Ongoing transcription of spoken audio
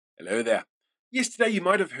Hello there. Yesterday, you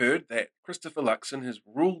might have heard that Christopher Luxon has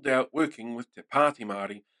ruled out working with Te Pāti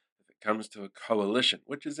Māori if it comes to a coalition,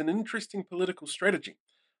 which is an interesting political strategy.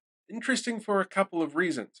 Interesting for a couple of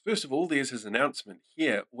reasons. First of all, there's his announcement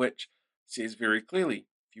here, which says very clearly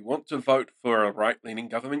if you want to vote for a right leaning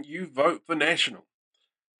government, you vote for National.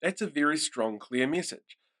 That's a very strong, clear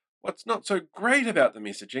message. What's not so great about the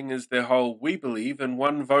messaging is the whole we believe in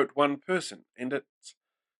one vote, one person, and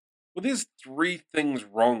there's three things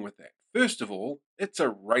wrong with that. First of all, it's a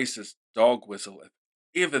racist dog whistle if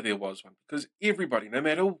ever there was one, because everybody, no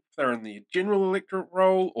matter if they're in the general electorate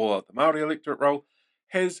role or the Maori electorate role,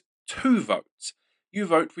 has two votes. You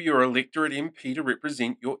vote for your electorate MP to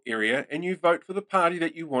represent your area, and you vote for the party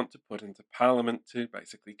that you want to put into Parliament to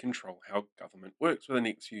basically control how government works for the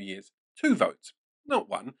next few years. Two votes, not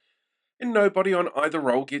one. And nobody on either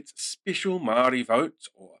role gets special Māori votes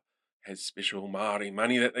or has special Māori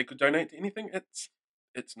money that they could donate to anything.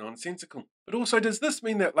 It's nonsensical. But also, does this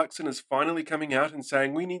mean that Luxon is finally coming out and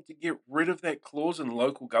saying we need to get rid of that clause in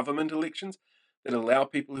local government elections that allow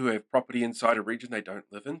people who have property inside a region they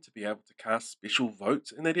don't live in to be able to cast special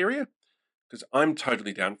votes in that area? Because I'm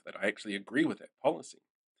totally down for that. I actually agree with that policy.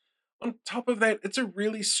 On top of that, it's a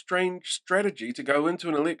really strange strategy to go into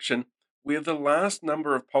an election where the last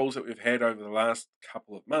number of polls that we've had over the last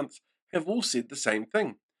couple of months have all said the same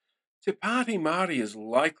thing. Te Pāti Māori is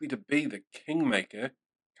likely to be the kingmaker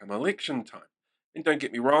come election time. And don't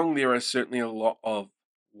get me wrong, there are certainly a lot of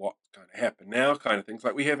what's going to happen now kind of things.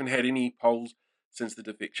 Like we haven't had any polls since the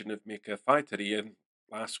defection of Meka Whaitiri in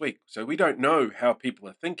last week. So we don't know how people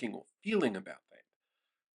are thinking or feeling about that.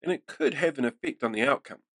 And it could have an effect on the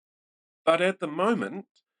outcome. But at the moment,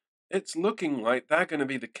 it's looking like they're going to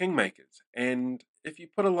be the kingmakers. And if you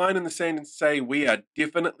put a line in the sand and say, we are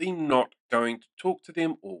definitely not going to talk to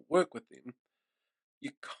them or work with them,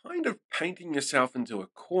 you're kind of painting yourself into a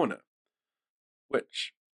corner,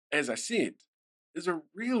 which, as I said, is a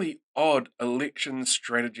really odd election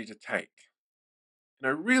strategy to take. And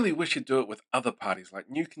I really wish you'd do it with other parties like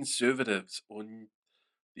New Conservatives or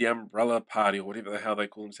the Umbrella Party or whatever the hell they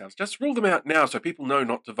call themselves. Just rule them out now so people know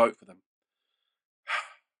not to vote for them.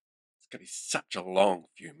 It's going to be such a long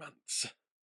few months.